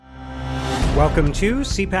Welcome to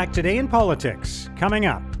CPAC Today in Politics. Coming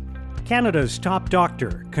up, Canada's top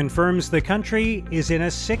doctor confirms the country is in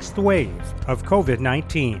a sixth wave of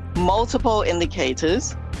COVID-19. Multiple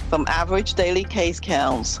indicators, from average daily case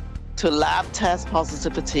counts to lab test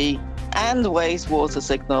positivity and wastewater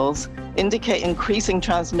signals, indicate increasing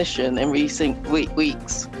transmission in recent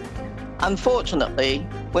weeks. Unfortunately,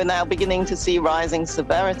 we're now beginning to see rising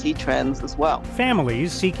severity trends as well.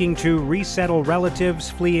 Families seeking to resettle relatives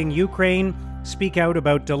fleeing Ukraine speak out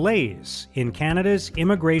about delays in Canada's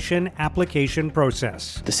immigration application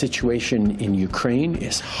process. The situation in Ukraine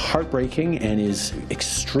is heartbreaking and is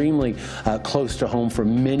extremely close to home for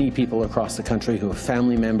many people across the country who have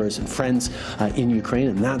family members and friends in Ukraine,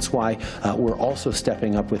 and that's why we're also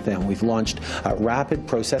stepping up with them. We've launched rapid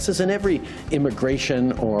processes, and every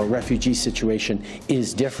immigration or refugee situation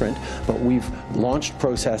is different, but we've launched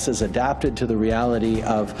processes adapted to the reality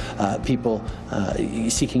of people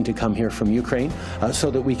seeking to come here from Ukraine,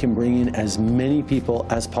 so that we can bring in as many people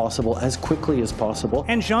as possible, as quickly as possible.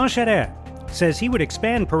 And Jean Charest says he would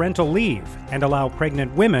expand parental leave and allow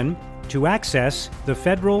pregnant women to access the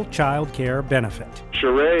federal child care benefit.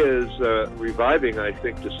 Charest is reviving, I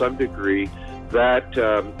think, to some degree, that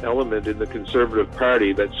element in the Conservative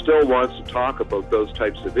Party that still wants to talk about those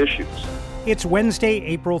types of issues. It's Wednesday,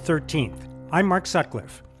 April 13th. I'm Mark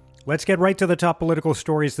Sutcliffe. Let's get right to the top political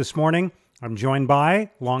stories this morning. I'm joined by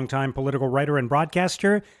longtime political writer and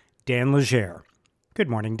broadcaster, Dan Legere. Good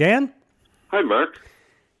morning, Dan. Hi, Mark.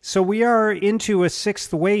 So we are into a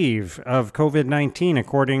sixth wave of COVID-19,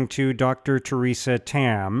 according to Dr. Theresa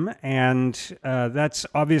Tam, and that's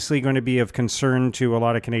obviously going to be of concern to a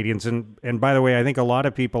lot of Canadians. And by the way, I think a lot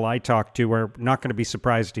of people I talk to are not going to be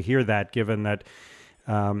surprised to hear that, given that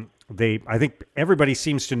I think everybody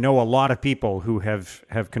seems to know a lot of people who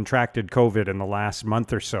have contracted COVID in the last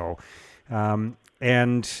month or so.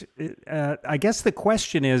 And I guess the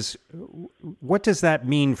question is, what does that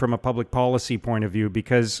mean from a public policy point of view?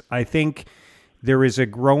 Because I think there is a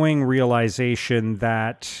growing realization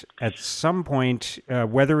that at some point,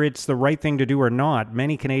 whether it's the right thing to do or not,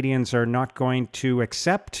 many Canadians are not going to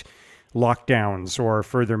accept lockdowns or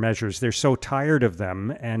further measures. They're so tired of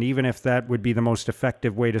them. And even if that would be the most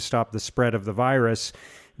effective way to stop the spread of the virus,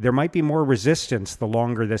 there might be more resistance the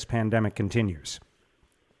longer this pandemic continues.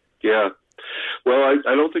 Yeah. Well,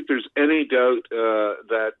 I don't think there's any doubt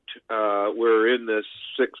that we're in this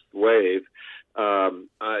sixth wave.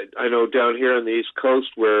 I know down here on the East Coast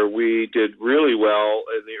where we did really well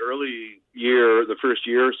in the early year, the first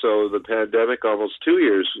year or so of the pandemic, almost 2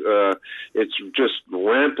 years, it's just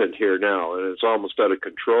rampant here now, and it's almost out of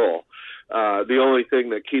control. The only thing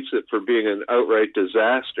that keeps it from being an outright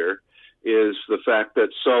disaster is the fact that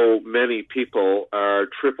so many people are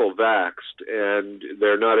triple vaxxed and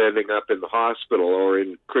they're not ending up in the hospital or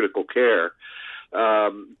in critical care.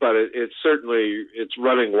 But it's certainly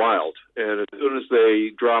running wild. And as soon as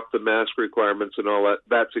they drop the mask requirements and all that,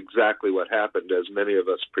 that's exactly what happened, as many of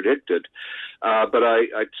us predicted. But I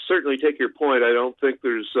certainly take your point. I don't think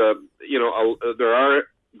there's, there are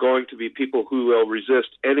going to be people who will resist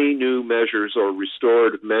any new measures or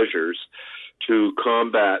restored measures to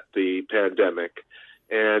combat the pandemic.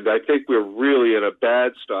 And I think we're really in a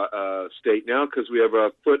bad state now because we have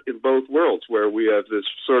a foot in both worlds where we have this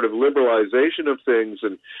sort of liberalization of things.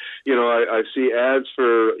 And, I see ads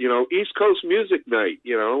for, East Coast Music Night,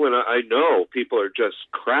 and I know people are just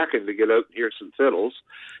cracking to get out and hear some fiddles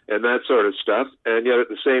and that sort of stuff. And yet at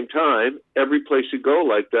the same time, every place you go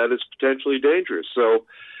like that is potentially dangerous. So,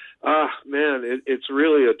 it's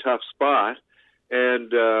really a tough spot.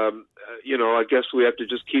 And, I guess we have to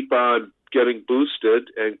just keep on getting boosted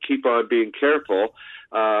and keep on being careful.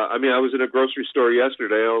 I was in a grocery store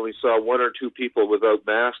yesterday. I only saw one or two people without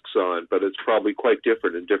masks on, but it's probably quite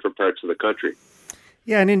different in different parts of the country.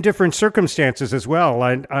 Yeah, and in different circumstances as well.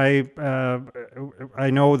 I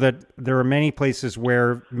know that there are many places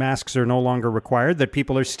where masks are no longer required, that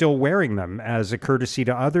people are still wearing them as a courtesy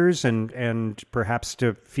to others and perhaps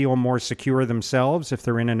to feel more secure themselves if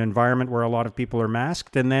they're in an environment where a lot of people are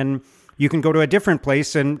masked. And then you can go to a different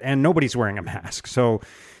place and nobody's wearing a mask. So,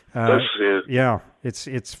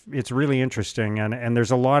 it's really interesting. And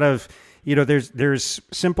there's a lot of, there's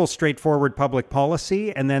simple, straightforward public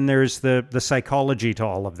policy, and then there's the psychology to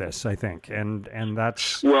all of this, I think. And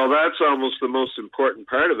that's... Well, that's almost the most important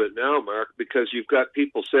part of it now, Mark, because you've got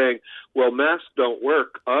people saying, well, masks don't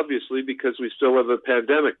work, obviously, because we still have a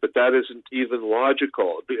pandemic, but that isn't even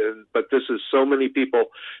logical. But this is so many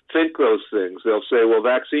people think those things. They'll say, well,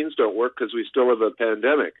 vaccines don't work because we still have a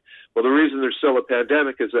pandemic. Well, the reason there's still a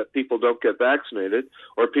pandemic is that people don't get vaccinated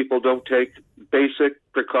or people don't take basic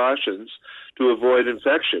precautions to avoid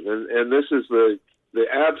infection. And this is the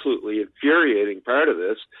absolutely infuriating part of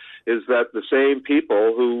this, is that the same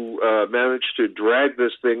people who managed to drag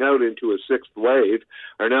this thing out into a sixth wave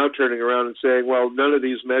are now turning around and saying, well, none of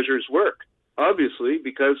these measures work. Obviously,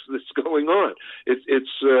 because it's going on. It's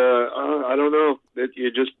I don't know.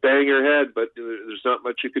 You just bang your head, but there's not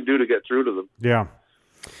much you can do to get through to them. Yeah.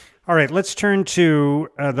 All right, let's turn to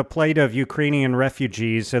the plight of Ukrainian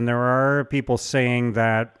refugees. And there are people saying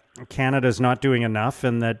that Canada is not doing enough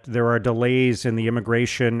and that there are delays in the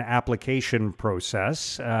immigration application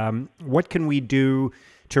process. What can we do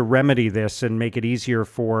to remedy this and make it easier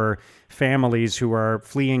for families who are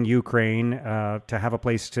fleeing Ukraine to have a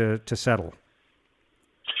place to settle?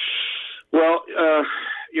 Well,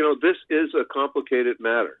 this is a complicated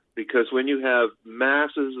matter, because when you have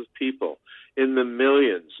masses of people in the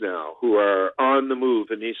millions now who are on the move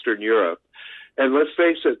in Eastern Europe, and let's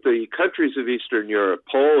face it, the countries of Eastern Europe,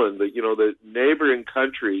 Poland, the neighboring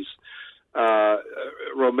countries,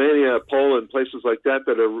 Romania, Poland, places like that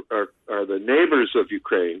are the neighbors of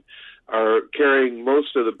Ukraine, are carrying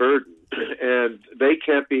most of the burden, and they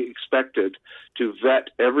can't be expected to vet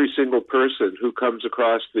every single person who comes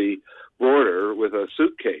across the border with a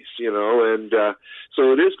suitcase, and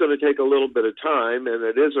so it is going to take a little bit of time, and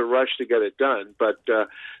it is a rush to get it done, but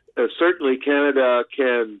certainly Canada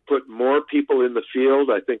can put more people in the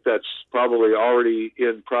field. I think that's probably already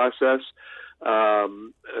in process,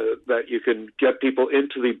 that you can get people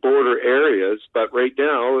into the border areas, but right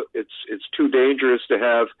now it's too dangerous to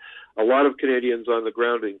have a lot of Canadians on the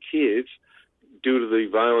ground in Kyiv due to the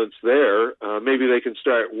violence there. Maybe they can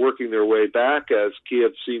start working their way back, as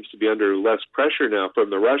Kyiv seems to be under less pressure now from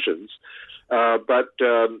the Russians. But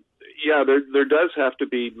there does have to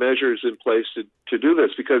be measures in place to do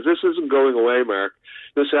this, because this isn't going away, Mark.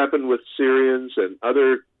 This happened with Syrians and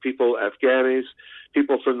other people, Afghanis,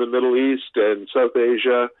 people from the Middle East and South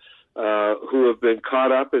Asia, who have been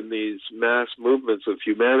caught up in these mass movements of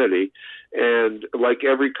humanity. And like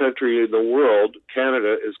every country in the world,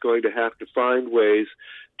 Canada is going to have to find ways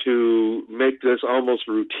to make this almost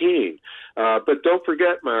routine. But don't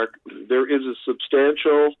forget, Mark, there is a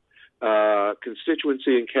substantial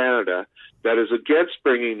constituency in Canada that is against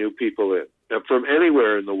bringing new people in from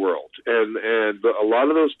anywhere in the world. And a lot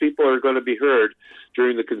of those people are going to be heard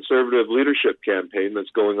during the Conservative leadership campaign that's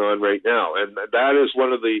going on right now. And that is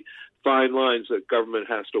one of the fine lines that government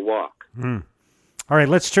has to walk. Mm. All right,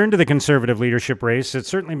 let's turn to the Conservative leadership race. It's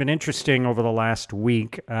certainly been interesting over the last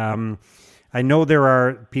week. I know there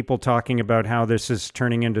are people talking about how this is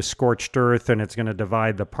turning into scorched earth and it's going to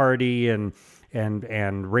divide the party and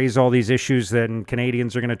raise all these issues that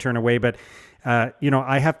Canadians are going to turn away. But,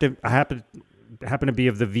 I happen to be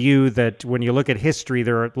of the view that when you look at history,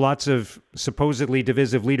 there are lots of supposedly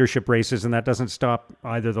divisive leadership races, and that doesn't stop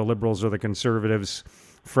either the Liberals or the Conservatives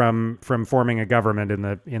from forming a government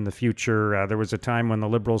in the future. There was a time when the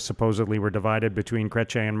Liberals supposedly were divided between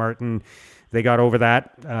Chrétien and Martin. They got over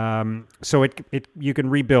that. So you can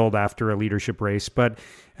rebuild after a leadership race. But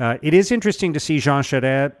it is interesting to see Jean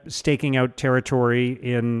Charest staking out territory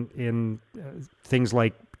in things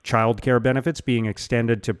like childcare benefits being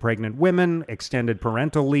extended to pregnant women, extended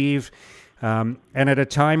parental leave. And at a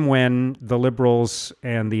time when the Liberals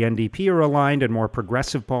and the NDP are aligned and more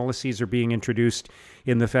progressive policies are being introduced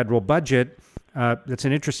in the federal budget, that's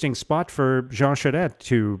an interesting spot for Jean Charest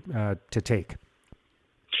to take.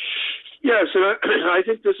 Yes, and I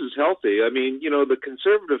think this is healthy. I mean, the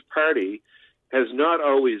Conservative Party has not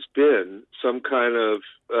always been some kind of,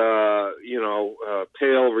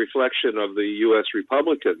 pale reflection of the U.S.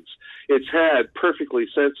 Republicans. It's had perfectly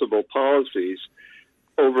sensible policies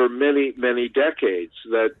over many, many decades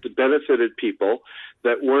that benefited people,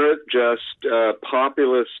 that weren't just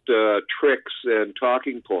populist tricks and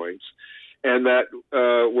talking points, and that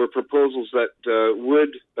were proposals that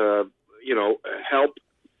would, help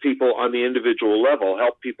people on the individual level,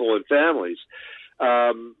 help people and families.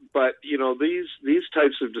 But these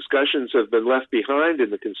types of discussions have been left behind in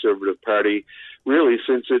the Conservative Party really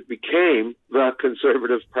since it became the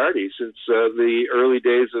Conservative Party, since the early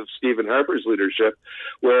days of Stephen Harper's leadership,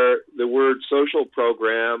 where the word social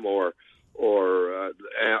program or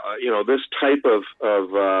this type of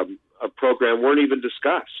a program weren't even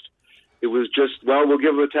discussed. It was just, we'll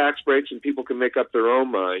give them tax breaks and people can make up their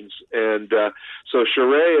own minds. And so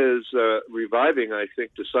Charest is reviving, I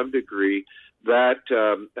think, to some degree, that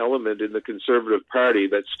element in the Conservative Party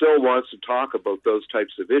that still wants to talk about those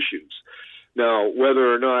types of issues. Now,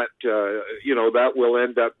 whether or not, that will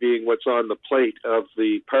end up being what's on the plate of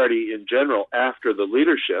the party in general after the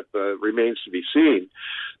leadership remains to be seen.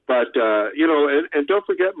 But, and don't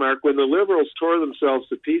forget, Mark, when the Liberals tore themselves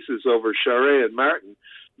to pieces over Charest and Martin,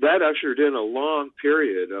 that ushered in a long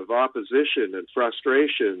period of opposition and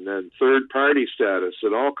frustration and third-party status,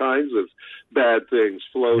 and all kinds of bad things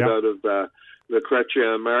flowed out of the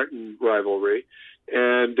Chrétien-Martin rivalry.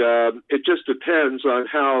 And it just depends on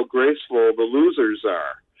how graceful the losers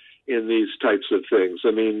are in these types of things.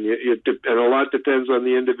 I mean, and a lot depends on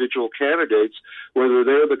the individual candidates, whether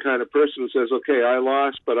they're the kind of person who says, okay, I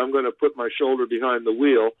lost, but I'm going to put my shoulder behind the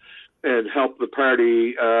wheel and help the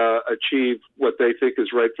party achieve what they think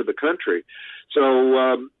is right for the country. So,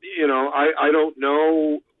 I don't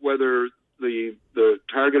know whether the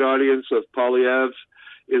target audience of Poilievre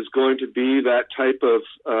is going to be that type of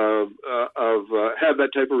have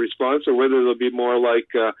that type of response, or whether they'll be more like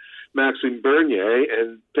Maxime Bernier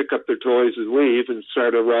and pick up their toys and leave and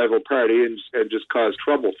start a rival party and just cause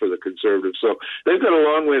trouble for the Conservatives. So they've got a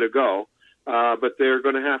long way to go, but they're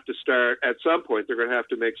going to have to start at some point. They're going to have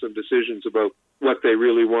to make some decisions about what they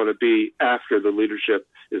really want to be after the leadership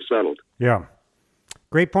is settled. Yeah.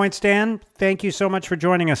 Great point, Stan. Thank you so much for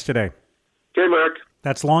joining us today. Okay, Mark.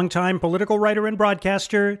 That's longtime political writer and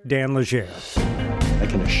broadcaster Dan Leger. I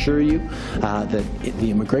can assure you that the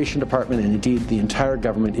Immigration Department and indeed the entire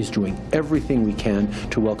government is doing everything we can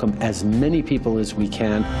to welcome as many people as we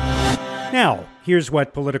can. Now, here's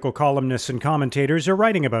what political columnists and commentators are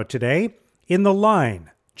writing about today. In The Line,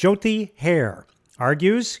 Jyoti Hare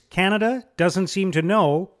argues Canada doesn't seem to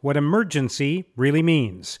know what emergency really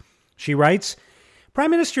means. She writes, Prime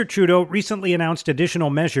Minister Trudeau recently announced additional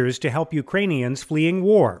measures to help Ukrainians fleeing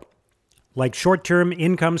war, like short-term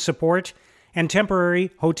income support and temporary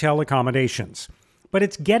hotel accommodations. But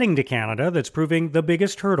it's getting to Canada that's proving the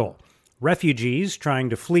biggest hurdle. Refugees trying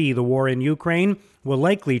to flee the war in Ukraine will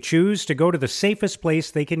likely choose to go to the safest place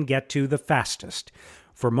they can get to the fastest.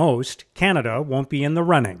 For most, Canada won't be in the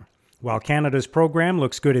running. While Canada's program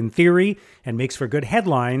looks good in theory and makes for good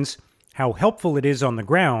headlines, how helpful it is on the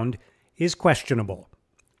ground is questionable.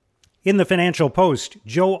 In the Financial Post,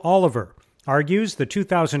 Joe Oliver argues the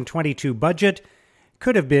 2022 budget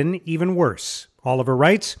could have been even worse. Oliver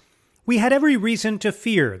writes, We had every reason to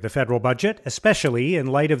fear the federal budget, especially in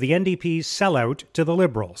light of the NDP's sellout to the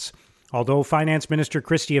Liberals. Although Finance Minister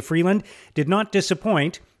Chrystia Freeland did not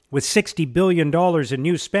disappoint with $60 billion in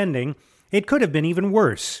new spending, it could have been even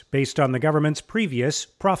worse based on the government's previous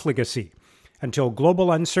profligacy, until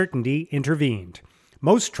global uncertainty intervened.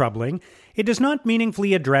 Most troubling, it does not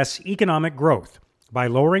meaningfully address economic growth by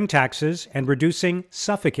lowering taxes and reducing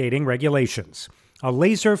suffocating regulations. A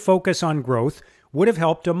laser focus on growth would have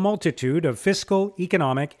helped a multitude of fiscal,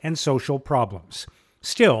 economic, and social problems.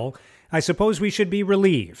 Still, I suppose we should be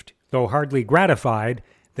relieved, though hardly gratified,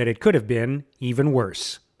 that it could have been even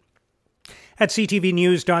worse. At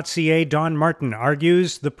ctvnews.ca, Don Martin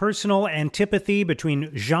argues the personal antipathy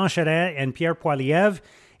between Jean Charest and Pierre Poilievre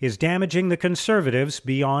is damaging the Conservatives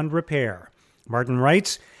beyond repair. Martin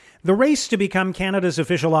writes, The race to become Canada's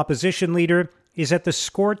official opposition leader is at the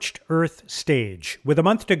scorched earth stage, with a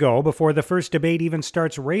month to go before the first debate even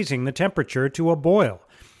starts raising the temperature to a boil.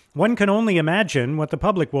 One can only imagine what the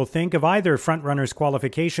public will think of either frontrunner's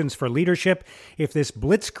qualifications for leadership if this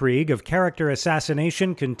blitzkrieg of character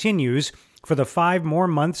assassination continues for the 5 more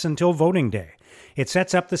months until voting day. It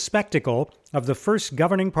sets up the spectacle of the first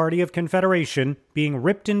governing party of Confederation being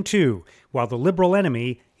ripped in two, while the Liberal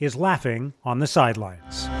enemy is laughing on the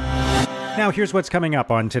sidelines. Now here's what's coming up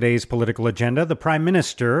on today's political agenda. The Prime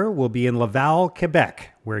Minister will be in Laval, Quebec,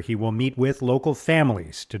 where he will meet with local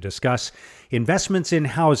families to discuss investments in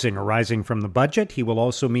housing arising from the budget. He will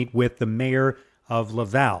also meet with the Mayor of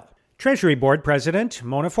Laval. Treasury Board President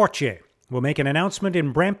Mona Fortier will make an announcement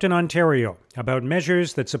in Brampton, Ontario, about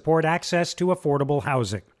measures that support access to affordable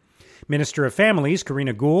housing. Minister of Families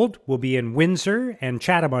Karina Gould will be in Windsor and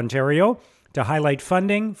Chatham, Ontario, to highlight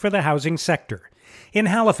funding for the housing sector. In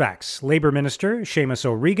Halifax, Labour Minister Seamus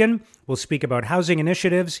O'Regan will speak about housing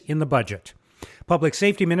initiatives in the budget. Public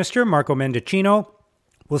Safety Minister Marco Mendicino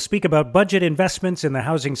will speak about budget investments in the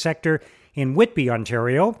housing sector in Whitby,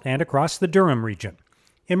 Ontario, and across the Durham region.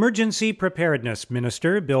 Emergency Preparedness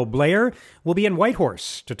Minister Bill Blair will be in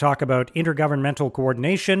Whitehorse to talk about intergovernmental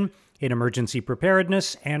coordination in emergency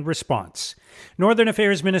preparedness and response. Northern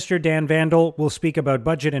Affairs Minister Dan Vandal will speak about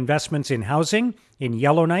budget investments in housing in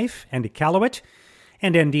Yellowknife and Iqaluit.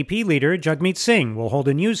 And NDP leader Jagmeet Singh will hold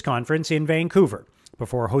a news conference in Vancouver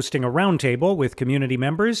before hosting a roundtable with community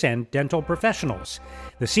members and dental professionals.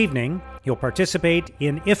 This evening, he'll participate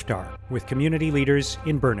in Iftar with community leaders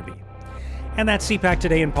in Burnaby. And that's CPAC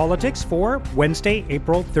Today in Politics for Wednesday,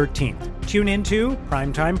 April 13th. Tune into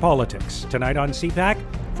Primetime Politics tonight on CPAC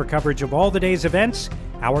for coverage of all the day's events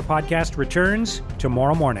Our podcast returns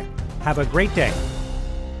tomorrow morning. Have a great day.